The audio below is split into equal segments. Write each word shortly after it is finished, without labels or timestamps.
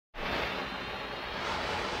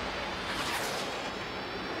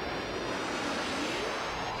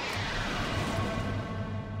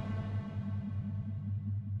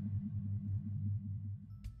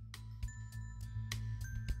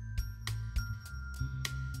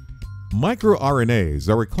MicroRNAs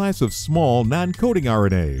are a class of small, non-coding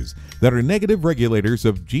RNAs that are negative regulators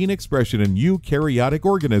of gene expression in eukaryotic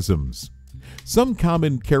organisms. Some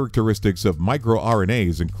common characteristics of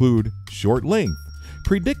microRNAs include short length,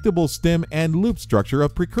 predictable stem and loop structure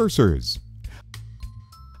of precursors,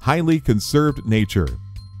 highly conserved nature,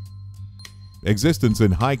 existence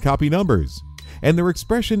in high copy numbers, and their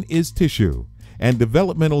expression is tissue and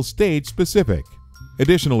developmental stage specific.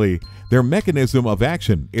 Additionally, their mechanism of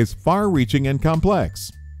action is far-reaching and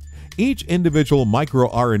complex. Each individual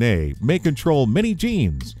microRNA may control many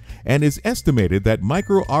genes, and is estimated that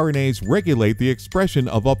microRNAs regulate the expression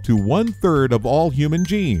of up to 1/3 of all human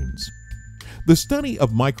genes. The study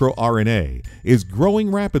of microRNA is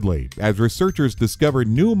growing rapidly as researchers discover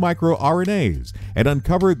new microRNAs and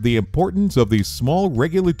uncover the importance of these small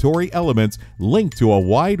regulatory elements linked to a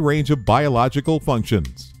wide range of biological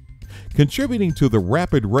functions. Contributing to the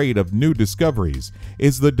rapid rate of new discoveries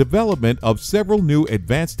is the development of several new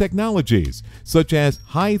advanced technologies, such as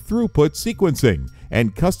high-throughput sequencing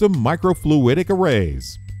and custom microfluidic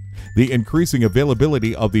arrays. The increasing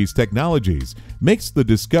availability of these technologies makes the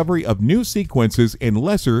discovery of new sequences in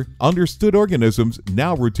lesser understood organisms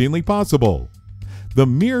now routinely possible. The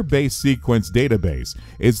miRBase sequence database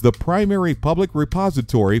is the primary public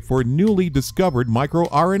repository for newly discovered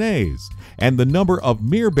microRNAs, and the number of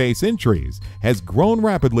miRBase entries has grown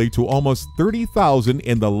rapidly to almost 30,000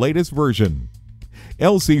 in the latest version.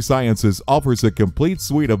 LC Sciences offers a complete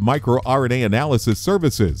suite of microRNA analysis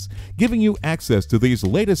services, giving you access to these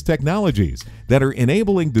latest technologies that are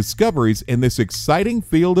enabling discoveries in this exciting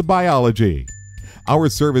field of biology. Our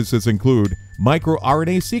services include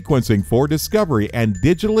microRNA sequencing for discovery and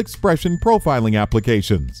digital expression profiling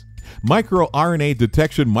applications, microRNA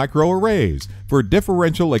detection microarrays for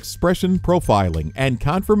differential expression profiling and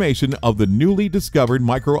confirmation of the newly discovered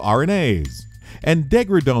microRNAs, and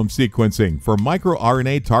Degradome sequencing for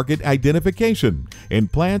microRNA target identification in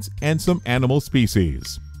plants and some animal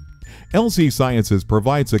species. LC Sciences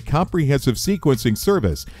provides a comprehensive sequencing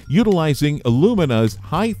service utilizing Illumina's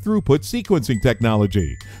high-throughput sequencing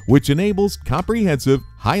technology, which enables comprehensive,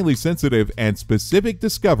 highly sensitive, and specific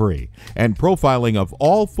discovery and profiling of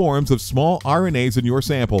all forms of small RNAs in your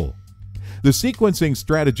sample. The sequencing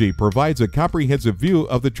strategy provides a comprehensive view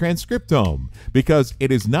of the transcriptome because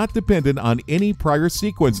it is not dependent on any prior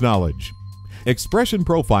sequence knowledge. Expression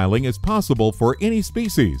profiling is possible for any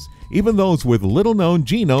species, even those with little-known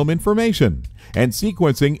genome information, and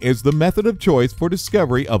sequencing is the method of choice for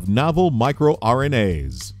discovery of novel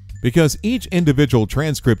microRNAs. Because each individual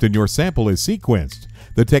transcript in your sample is sequenced,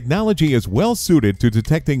 the technology is well suited to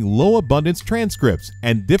detecting low-abundance transcripts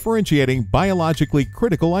and differentiating biologically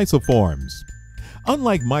critical isoforms.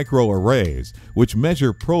 Unlike microarrays, which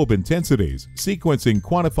measure probe intensities, sequencing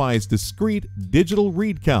quantifies discrete digital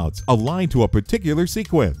read counts aligned to a particular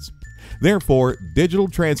sequence. Therefore, digital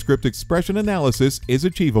transcript expression analysis is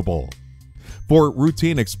achievable. For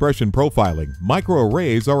routine expression profiling,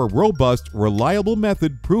 microarrays are a robust, reliable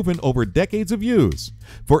method proven over decades of use.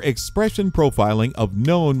 For expression profiling of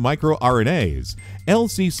known microRNAs,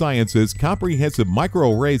 LC Sciences' comprehensive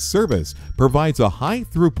Microarray Service provides a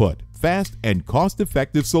high-throughput, fast, and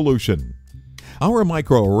cost-effective solution. Our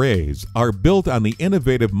microarrays are built on the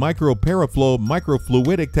innovative MicroParaflow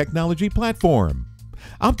microfluidic technology platform.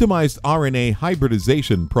 Optimized RNA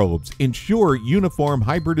hybridization probes ensure uniform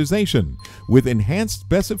hybridization with enhanced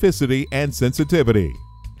specificity and sensitivity.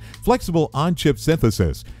 Flexible on-chip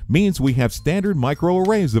synthesis means we have standard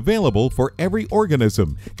microarrays available for every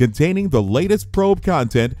organism containing the latest probe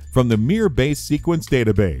content from the miRBase sequence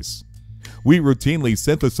database. We routinely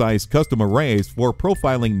synthesize custom arrays for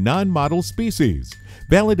profiling non-model species,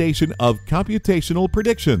 validation of computational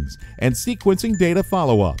predictions, and sequencing data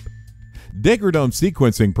follow-up. Degradome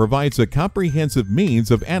sequencing provides a comprehensive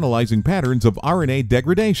means of analyzing patterns of RNA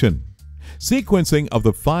degradation. Sequencing of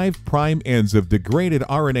the 5' ends of degraded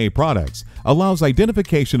RNA products allows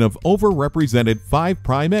identification of overrepresented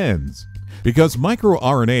 5' ends. Because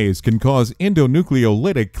microRNAs can cause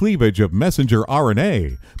endonucleolytic cleavage of messenger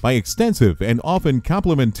RNA by extensive and often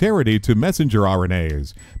complementarity to messenger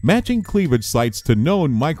RNAs, matching cleavage sites to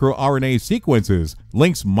known microRNA sequences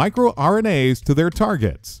links microRNAs to their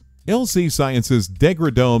targets. LC Sciences'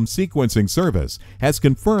 Degradome sequencing service has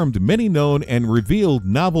confirmed many known and revealed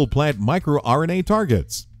novel plant microRNA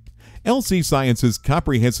targets. LC Sciences'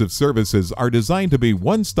 comprehensive services are designed to be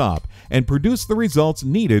one-stop and produce the results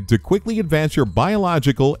needed to quickly advance your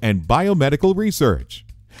biological and biomedical research.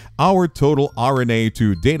 Our total RNA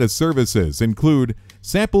to data services include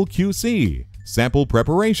sample QC, sample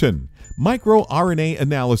preparation, microRNA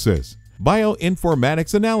analysis,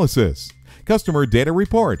 bioinformatics analysis, customer data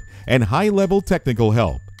report, and high-level technical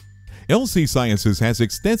help. LC Sciences has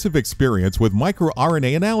extensive experience with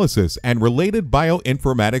microRNA analysis and related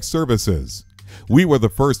bioinformatics services. We were the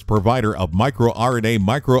first provider of microRNA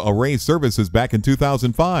microarray services back in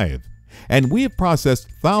 2005, and we have processed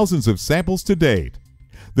thousands of samples to date.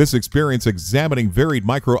 This experience examining varied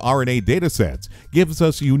microRNA datasets gives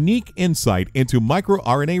us unique insight into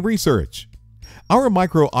microRNA research. Our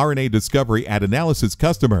microRNA discovery and analysis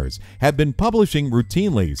customers have been publishing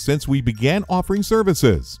routinely since we began offering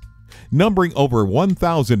services. Numbering over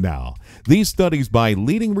 1,000 now, these studies by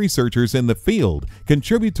leading researchers in the field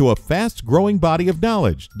contribute to a fast-growing body of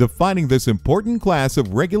knowledge defining this important class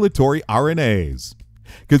of regulatory RNAs.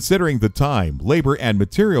 Considering the time, labor, and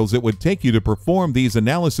materials it would take you to perform these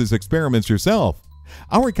analysis experiments yourself,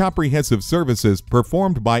 our comprehensive services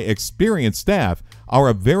performed by experienced staff are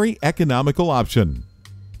a very economical option.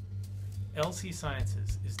 LC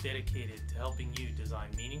Sciences is dedicated to helping you design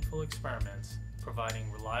meaningful experiments, providing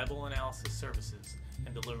reliable analysis services,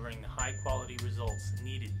 and delivering the high-quality results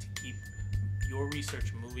needed to keep your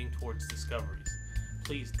research moving towards discoveries.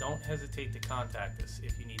 Please don't hesitate to contact us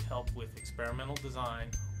if you need help with experimental design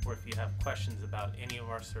or if you have questions about any of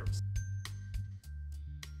our services.